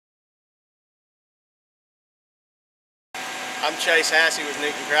I'm Chase Hassey with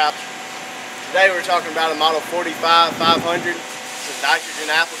Newton Crouch. Today we're talking about a Model 45 500. It's a nitrogen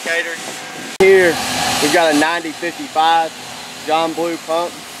applicator. Here we've got a 9055 John Blue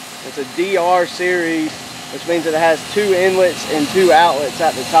pump. It's a DR series, which means that it has 2 inlets and 2 outlets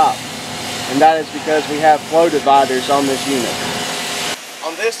at the top. And that is because we have flow dividers on this unit.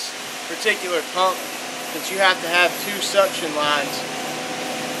 On this particular pump, since you have to have 2 suction lines,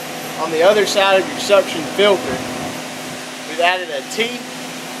 on the other side of your suction filter, we've added a T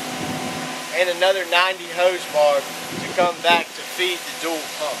and another 90 hose bar to come back to feed the dual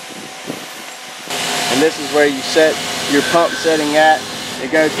pump. And this is where you set your pump setting at.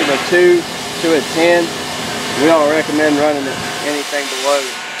 It goes from a 2 to a 10. We don't recommend running it anything below 2,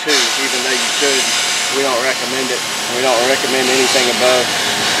 even though you could. We don't recommend it. We don't recommend anything above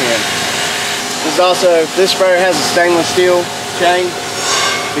 10. This sprayer has a stainless steel chain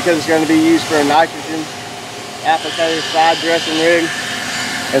because it's going to be used for a nitrogen applicator side dressing rig,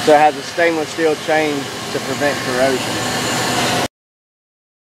 and so it has a stainless steel chain to prevent corrosion.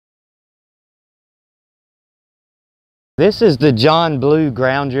 This is the John Blue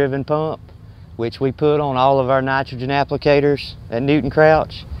ground driven pump, which we put on all of our nitrogen applicators at Newton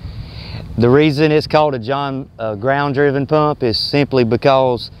Crouch. The reason it's called a ground driven pump is simply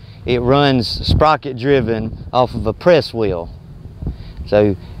because it runs sprocket driven off of a press wheel.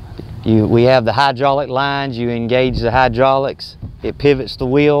 So we have the hydraulic lines, you engage the hydraulics, it pivots the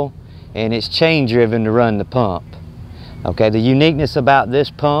wheel, and it's chain driven to run the pump. Okay, the uniqueness about this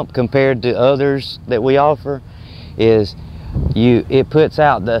pump compared to others that we offer is it puts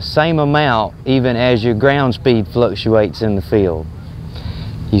out the same amount even as your ground speed fluctuates in the field.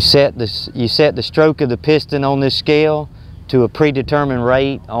 You set the stroke of the piston on this scale to a predetermined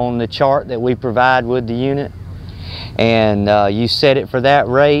rate on the chart that we provide with the unit, and you set it for that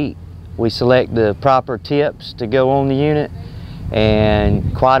rate. We select the proper tips to go on the unit,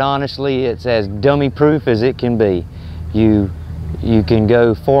 and quite honestly, it's as dummy proof as it can be. You can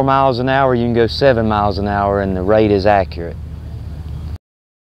go 4 miles an hour, you can go 7 miles an hour, and the rate is accurate.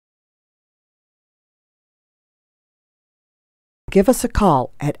 Give us a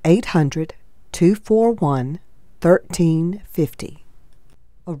call at 800-241-1350.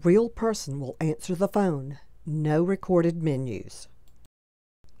 A real person will answer the phone. No recorded menus.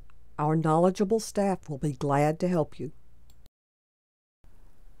 Our knowledgeable staff will be glad to help you.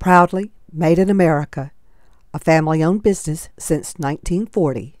 Proudly made in America, a family-owned business since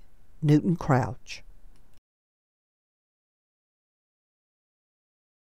 1940, Newton Crouch.